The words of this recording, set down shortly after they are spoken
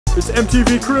It's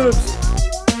MTV Cribs.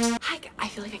 Hi, I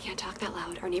feel like I can't talk that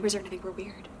loud. Our neighbors are gonna think we're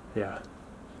weird. Yeah.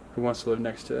 Who wants to live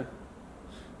next to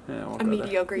a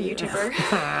mediocre YouTuber?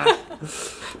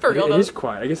 For real though. He's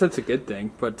quiet. I guess that's a good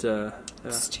thing, but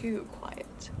it's too quiet.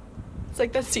 It's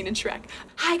like that scene in Shrek.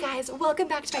 Hi guys, welcome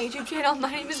back to my YouTube channel.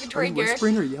 My name is Victoria Garrick.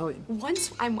 Whispering or yelling?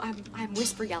 I'm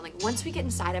whisper yelling. Once we get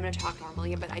inside, I'm gonna talk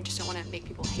normally, but I just don't want to make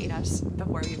people hate us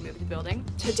before we move to the building.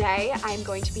 Today, I'm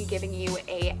going to be giving you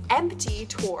a empty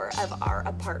tour of our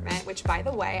apartment, which by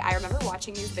the way, I remember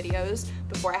watching these videos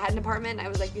before I had an apartment. I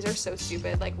was like, these are so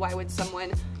stupid. Like, why would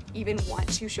someone even want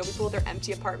to show people their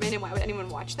empty apartment, and why would anyone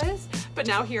watch this? But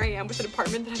now here I am with an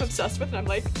apartment that I'm obsessed with, and I'm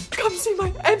like, come see my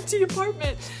empty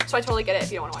apartment. So I totally get it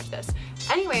if you don't want to watch this.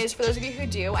 Anyways, for those of you who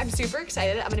do, I'm super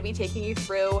excited. I'm gonna be taking you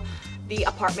through the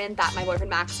apartment that my boyfriend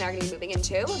Max and I are gonna be moving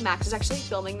into. Max is actually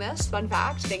filming this, fun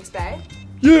fact. Thanks, babe.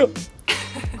 Yeah.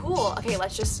 Cool, okay,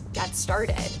 let's just get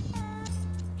started.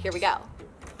 Here we go.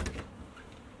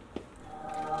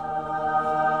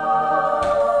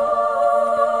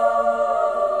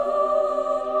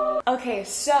 Okay,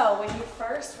 so when you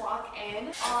first walk in,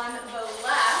 on the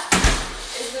left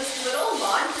is this little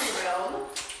laundry room,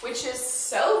 which is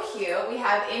so cute. We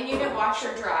have in-unit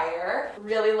washer dryer.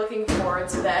 Really looking forward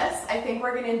to this. I think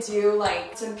we're gonna do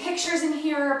like some pictures in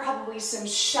here, probably some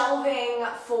shelving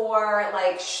for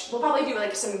like, we'll probably do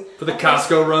like some... For the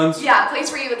Costco runs? Yeah, a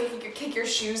place where you like, kick your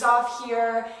shoes off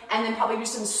here, and then probably do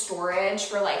some storage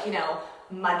for like, you know,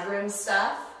 mudroom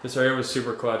stuff. This area was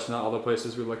super clutch. Not all the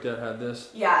places we looked at had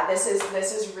this. Yeah, this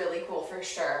is really cool for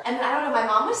sure. And then, I don't know, my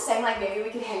mom was saying like maybe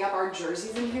we could hang up our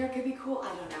jerseys in here. It could be cool.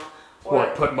 I don't know. Or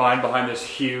put mine behind this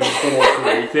huge little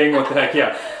gray thing. What the heck?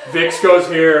 Yeah. Vic's goes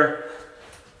here.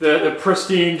 The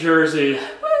pristine jersey.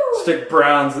 Woo! Stick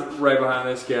Browne's right behind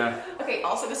this guy. Okay,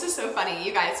 also this is so funny,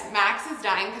 you guys. Max is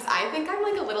dying because I think I'm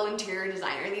like a little interior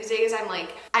designer these days. I'm like,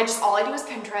 all I do is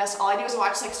Pinterest. All I do is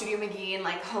watch like Studio McGee and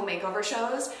like home makeover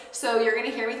shows. So you're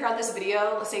gonna hear me throughout this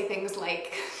video say things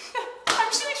like, I'm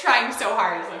just gonna be trying so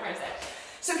hard is what I'm trying to say.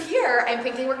 So here, I'm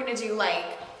thinking we're gonna do like,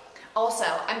 also,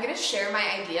 I'm gonna share my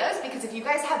ideas because if you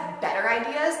guys have better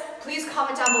ideas, please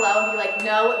comment down below and be like,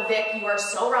 no, Vic, you are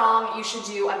so wrong. You should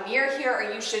do a mirror here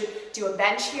or you should do a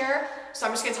bench here. So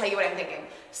I'm just gonna tell you what I'm thinking.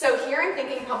 So here I'm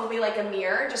thinking probably like a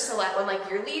mirror just to let when like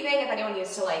you're leaving, if anyone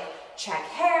needs to like check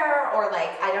hair or like,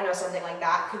 I don't know, something like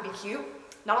that could be cute.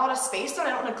 Not a lot of space though,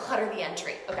 and I don't wanna clutter the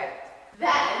entry. Okay,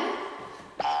 then.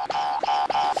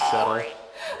 Settle.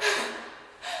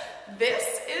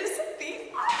 This is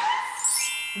the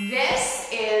This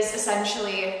is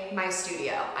essentially my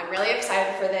studio. I'm really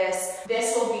excited for this.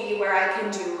 This will be where I can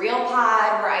do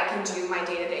RealPod, where I can do my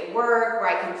day-to-day work, where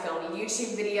I can film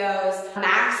YouTube videos.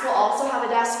 Max will also have a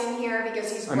desk in here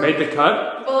because he's made the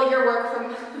cut? Well, your work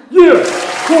from... Yeah!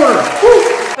 Corner!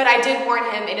 Woo! But I did warn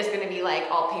him it is gonna be like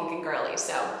all pink and girly,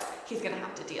 so he's gonna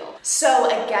have to deal. So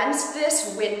against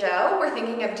this window, we're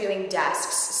thinking of doing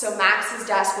desks. So Max's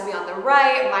desk will be on the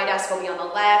right, my desk will be on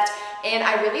the left. And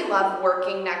I really love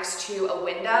working next to a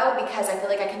window because I feel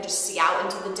like I can just see out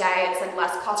into the day. It's like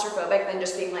less claustrophobic than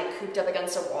just being like cooped up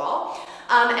against a wall.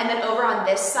 And then over on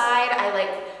this side, I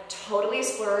like totally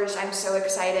splurged. I'm so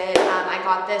excited. I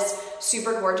got this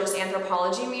super gorgeous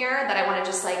anthropology mirror that I want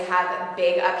to just like have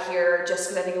big up here just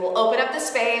because I think it will open up the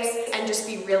space and just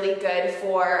be really good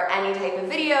for any type of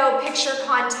video, picture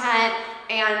content,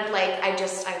 and like I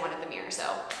wanted the mirror, so.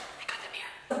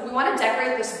 We want to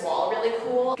decorate this wall really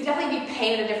cool. It could definitely be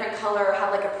painted a different color or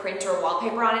have like a print or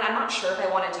wallpaper on it. I'm not sure if I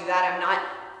want to do that. I'm not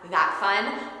that fun.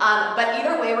 But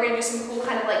either way, we're going to do some cool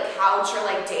kind of like couch or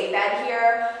like day bed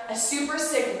here. A super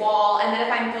sick wall. And then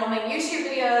if I'm filming YouTube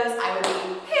videos, I would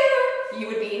be here, you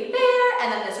would be there,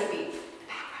 and then this would be the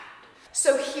background.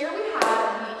 So here we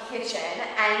have the kitchen,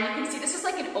 and you can see this is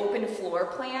like an open floor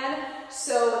plan.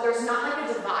 So there's not like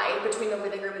a divide between the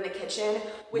living room and the kitchen.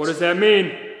 What does that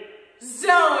mean?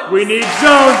 Zones! We need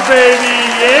zones, baby!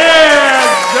 Yeah!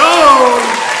 Zones!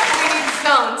 We need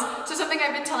zones. So something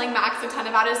I've been telling Max a ton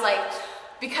about is like,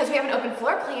 because we have an open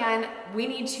floor plan, we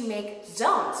need to make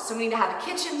zones. So we need to have a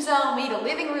kitchen zone, we need a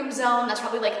living room zone that's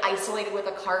probably like isolated with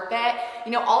a carpet.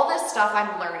 You know, all this stuff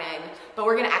I'm learning, but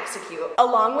we're gonna execute.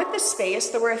 Along with the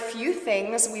space, there were a few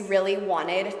things we really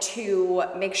wanted to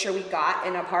make sure we got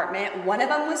in an apartment. One of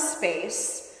them was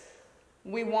space.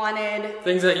 We wanted...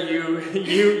 Things that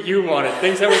you wanted.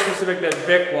 Things that were specific that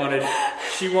Vic wanted.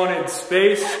 She wanted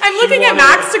space. I'm looking at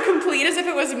Max to complete as if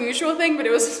it was a mutual thing, but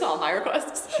it was all my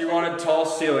requests. She wanted tall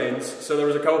ceilings. So there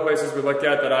was a couple places we looked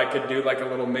at that I could do like a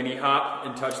little mini hop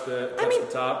and touch the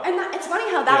top. And it's funny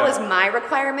how that was my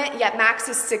requirement, yet Max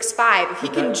is 6'5". If he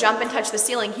can jump and touch the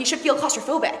ceiling, he should feel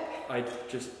claustrophobic. I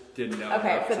just didn't know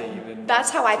Okay, enough to even. that's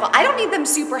how I felt. I don't need them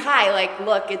super high. Like,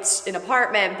 look, it's an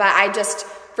apartment, but I just,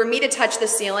 for me to touch the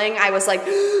ceiling, I was like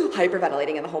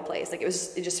hyperventilating in the whole place. Like it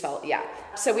just felt, yeah.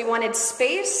 So we wanted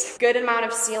space, good amount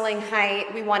of ceiling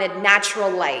height. We wanted natural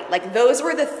light. Like those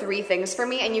were the three things for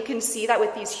me. And you can see that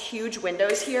with these huge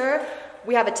windows here,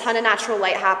 we have a ton of natural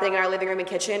light happening in our living room and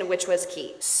kitchen, which was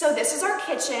key. So this is our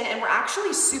kitchen, and we're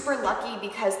actually super lucky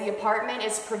because the apartment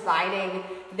is providing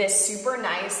this super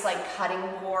nice like cutting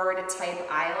board type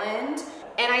island.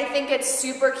 And I think it's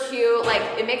super cute. Like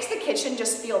it makes the kitchen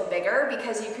just feel bigger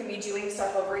because you can be doing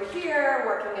stuff over here,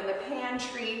 working in the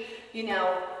pantry, you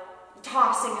know,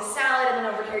 tossing a salad, and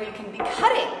then over here you can be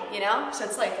cutting, you know? So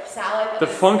it's like salad. The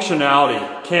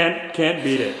functionality, can't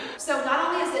beat it. So not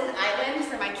only is it an island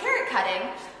for my carrot cutting,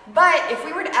 but if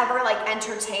we were to ever like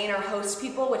entertain or host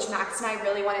people, which Max and I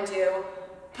really want to do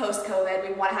post-COVID,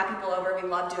 we want to have people over, we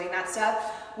love doing that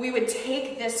stuff, we would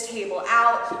take this table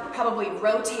out, probably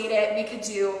rotate it. We could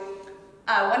do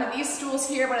one of these stools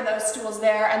here, one of those stools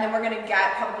there, and then we're going to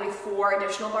get probably 4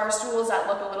 additional bar stools that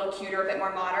look a little cuter, a bit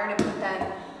more modern, and put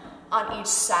them on each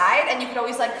side. And you could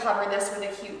always like cover this with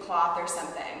a cute cloth or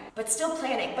something, but still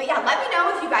planning. But yeah, let me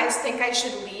know if you guys think I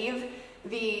should leave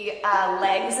the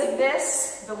legs of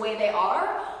this the way they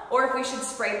are, or if we should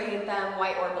spray paint them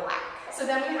white or black. So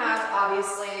then we have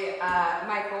obviously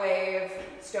microwave,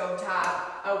 stovetop,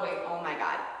 oh wait, oh my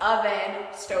god, oven,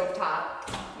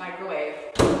 stovetop, microwave.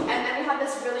 And then we have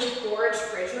this really gorgeous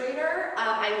refrigerator.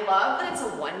 I love that it's a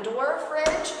 1-door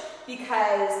fridge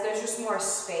because there's just more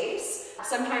space.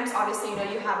 Sometimes obviously, you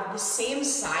know, you have the same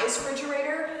size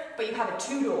refrigerator, but you have a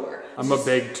 2-door. I'm a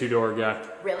big 2-door guy.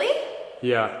 Really?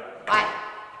 Yeah. Why?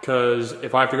 Because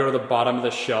if I have to go to the bottom of the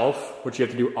shelf, which you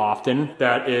have to do often,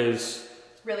 that is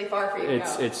really far for you to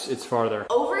go. It's farther.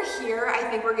 Over here, I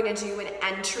think we're gonna do an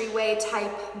entryway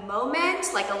type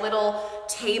moment, like a little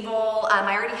table.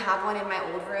 I already have one in my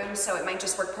old room, so it might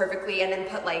just work perfectly. And then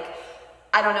put like,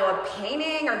 I don't know, a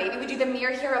painting, or maybe we do the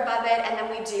mirror here above it, and then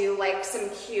we do like some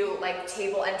cute like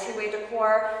table entryway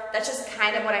decor. That's just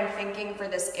kind of what I'm thinking for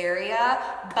this area,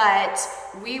 but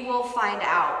we will find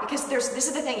out. Because this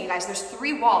is the thing, you guys, there's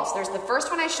 3 walls. There's the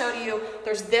first one I showed you,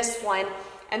 there's this one,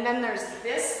 and then there's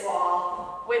this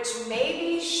wall, which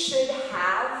maybe should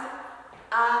have,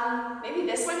 maybe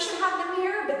this one should have the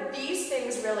mirror, but these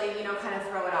things really, you know, kind of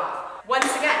throw it off.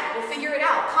 Once again, we'll figure it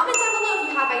out. Comment down below if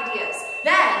you have ideas.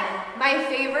 Then, my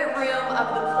favorite room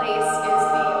of the place is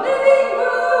the living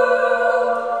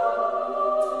room.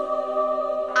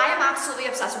 I am absolutely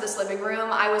obsessed with this living room.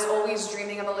 I was always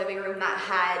dreaming of a living room that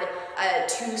had a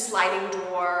 2 sliding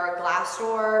door, glass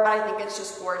door, but I think it's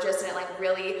just gorgeous, and it like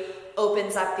really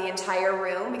opens up the entire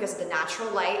room because of the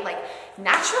natural light. Like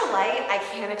natural light, I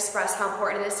can't express how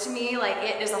important it is to me. Like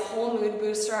it is a whole mood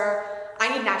booster.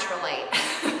 I need natural light.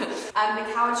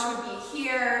 The couch would be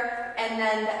here, and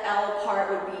then the L part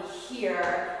would be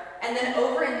here. And then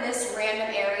over in this random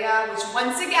area, which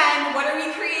once again, what are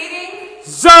we creating?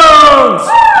 Zones!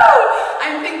 Woo!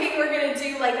 I'm thinking we're gonna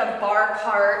do like a bar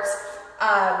cart,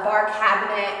 bar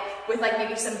cabinet with like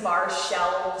maybe some bar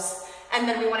shelves. And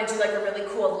then we want to do like a really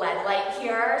cool LED light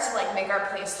here to like make our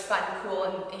place fun, cool,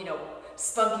 and you know,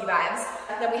 spunky vibes.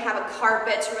 And then we have a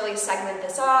carpet to really segment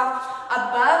this off.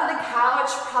 Above the couch,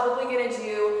 probably gonna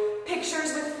do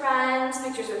pictures with friends,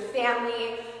 pictures with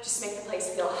family, just make the place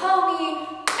feel homey.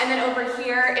 And then over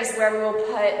here is where we will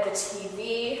put the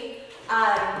TV,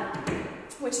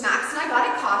 which Max and I got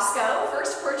at Costco.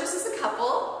 First purchase as a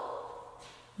couple.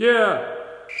 Yeah.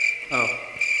 Oh.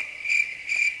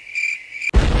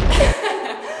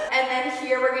 And then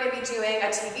here we're gonna be doing a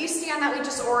TV stand that we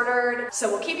just ordered. So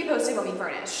we'll keep you posted when we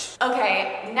furnish.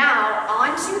 Okay, now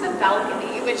onto the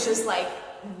balcony, which is like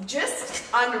just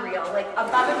unreal, like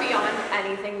above and beyond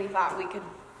anything we thought we could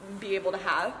be able to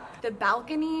have. The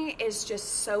balcony is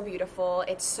just so beautiful.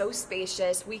 It's so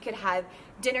spacious. We could have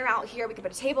dinner out here. We could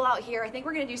put a table out here. I think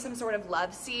we're gonna do some sort of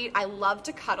love seat. I love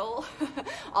to cuddle.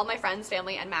 All my friends,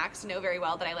 family, and Max know very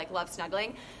well that I like love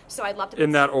snuggling. So I'd love to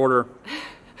In that order.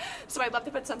 So I'd love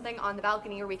to put something on the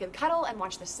balcony where we could cuddle and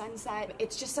watch the sunset.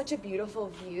 It's just such a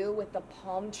beautiful view with the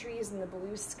palm trees and the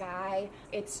blue sky.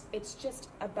 It's just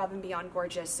above and beyond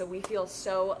gorgeous. So we feel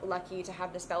so lucky to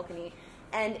have this balcony.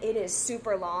 And it is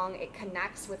super long. It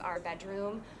connects with our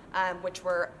bedroom, which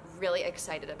we're really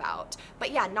excited about.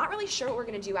 But yeah, not really sure what we're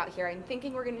gonna do out here. I'm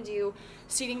thinking we're gonna do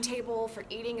seating table for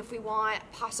eating if we want,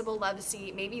 possible love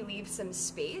seat, maybe leave some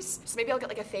space. So maybe I'll get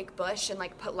like a fake bush and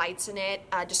like put lights in it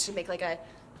just to make like a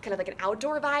kind of like an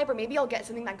outdoor vibe, or maybe I'll get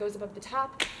something that goes above the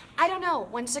top. I don't know.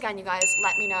 Once again, you guys,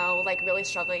 let me know, like really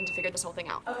struggling to figure this whole thing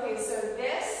out. Okay, so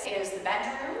this is the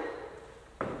bedroom.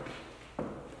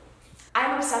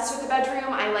 I'm obsessed with the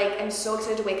bedroom. I'm so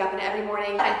excited to wake up in it every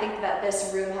morning. I think that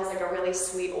this room has like a really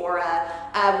sweet aura.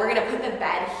 We're gonna put the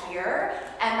bed here,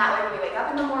 and that way when we wake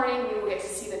up in the morning, we will get to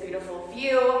see the beautiful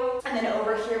view. And then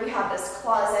over here we have this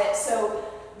closet. So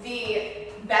the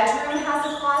bedroom has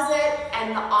a closet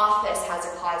and the office has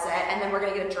a closet, and then we're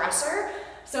gonna get a dresser.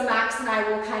 So Max and I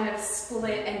will kind of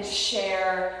split and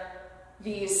share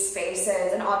these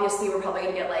spaces, and obviously we're probably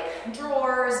gonna get like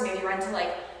drawers, maybe run to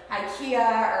like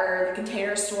IKEA or the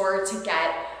Container Store to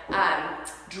get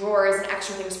drawers and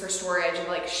extra things for storage and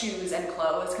like shoes and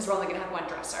clothes, because we're only gonna have one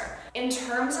dresser. In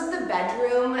terms of the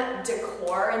bedroom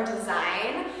decor and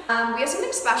design, we have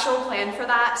something special planned for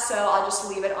that, so I'll just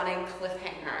leave it on a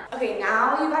cliffhanger. Okay,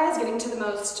 now you guys getting to the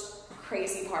most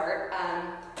crazy part.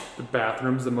 The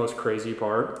bathroom's the most crazy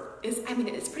part.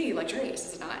 It's pretty luxurious,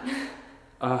 is it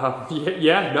not?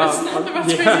 Yeah, no. It's not the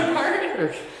most crazy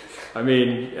part. I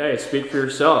mean, hey, speak for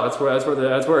yourself.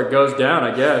 That's where it goes down,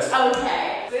 I guess.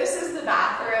 Okay, this is the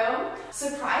bathroom.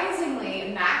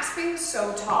 Surprisingly, Max being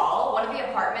so tall, one of the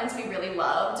apartments we really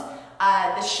loved,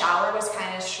 the shower was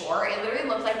kind of short. It literally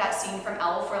looked like that scene from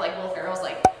Elf where like Will Ferrell's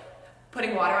like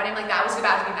putting water on him. Like that was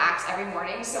about to be Max every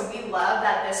morning. So we love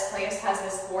that this place has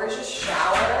this gorgeous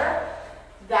shower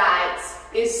that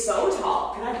is so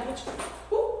tall. Can I touch it?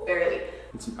 Ooh, barely.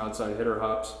 And some outside hitter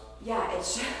hops. Yeah,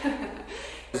 it's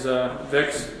There's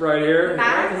Vic's right here.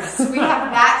 Max, we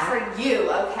have that for you,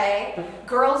 okay?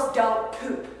 Girls don't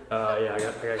poop. Yeah, I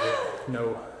got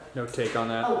no take on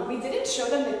that. Oh, we didn't show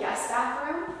them the guest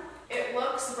bathroom. It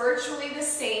looks virtually the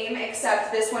same,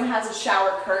 except this one has a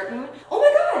shower curtain. Oh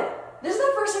my god! This is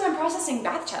the first time I'm processing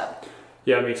bathtub.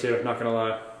 Yeah, me too, not gonna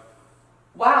lie.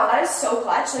 Wow, that is so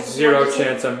clutch. Like, zero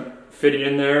chance I'm fitting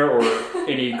in there, or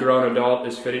any grown adult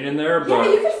is fitting in there, but...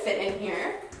 Yeah, you could fit in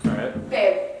here. Alright.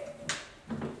 Babe.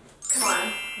 Come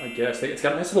on. I guess. It's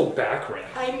got a nice little back ramp.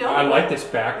 I know. I like this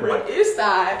back ramp. What is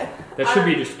that? That should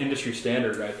be just industry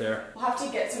standard right there. We'll have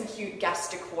to get some cute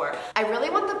guest decor. I really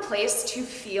want the place to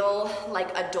feel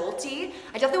like adulty.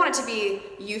 I definitely want it to be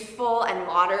youthful and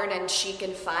modern and chic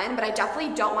and fun, but I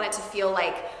definitely don't want it to feel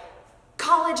like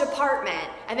college apartment.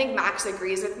 I think Max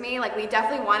agrees with me. Like, we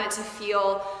definitely want it to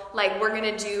feel like we're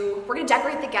gonna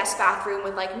decorate the guest bathroom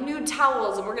with like nude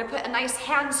towels, and we're gonna put a nice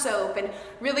hand soap and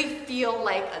really feel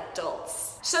like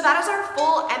adults. So that is our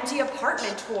full empty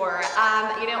apartment tour.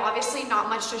 Obviously not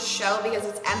much to show because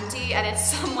it's empty and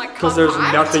it's somewhat compact. Because there's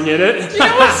nothing in it.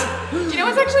 You know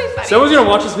what's actually funny? Someone's gonna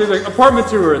watch this video like, apartment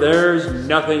tour, there's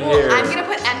nothing here. I'm gonna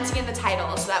put empty in the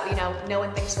title so that no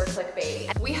one thinks we're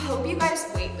clickbait. We hope you guys,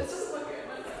 wait, this is looking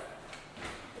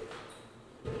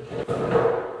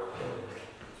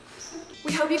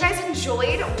We hope you guys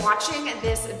enjoyed watching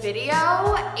this video,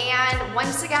 and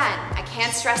once again, I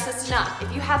can't stress this enough.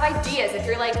 If you have ideas, if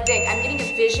you're like, Vic, I'm getting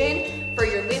a vision for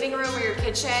your living room or your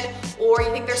kitchen, or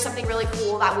you think there's something really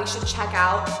cool that we should check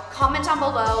out, comment down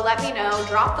below, let me know,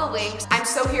 drop the links. I'm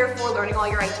so here for learning all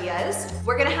your ideas.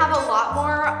 We're gonna have a lot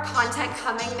more content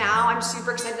coming now. I'm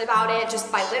super excited about it,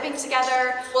 just by living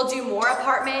together. We'll do more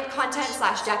apartment content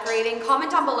 / decorating.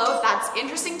 Comment down below if that's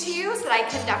interesting to you so that I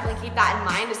can definitely keep that in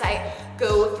mind as I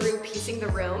go through piecing the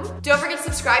room. Don't forget to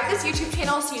subscribe to this YouTube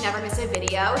channel so you never miss a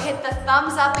video. Hit the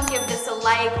thumbs up and give this a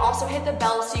like. Also hit the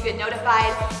bell so you get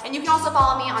notified. And you can also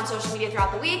follow me on social media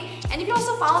throughout the week. And you can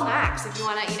also follow Max if you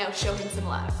want to, show him some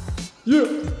love. Yeah.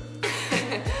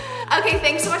 Okay,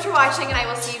 thanks so much for watching, and I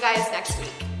will see you guys next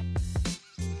week.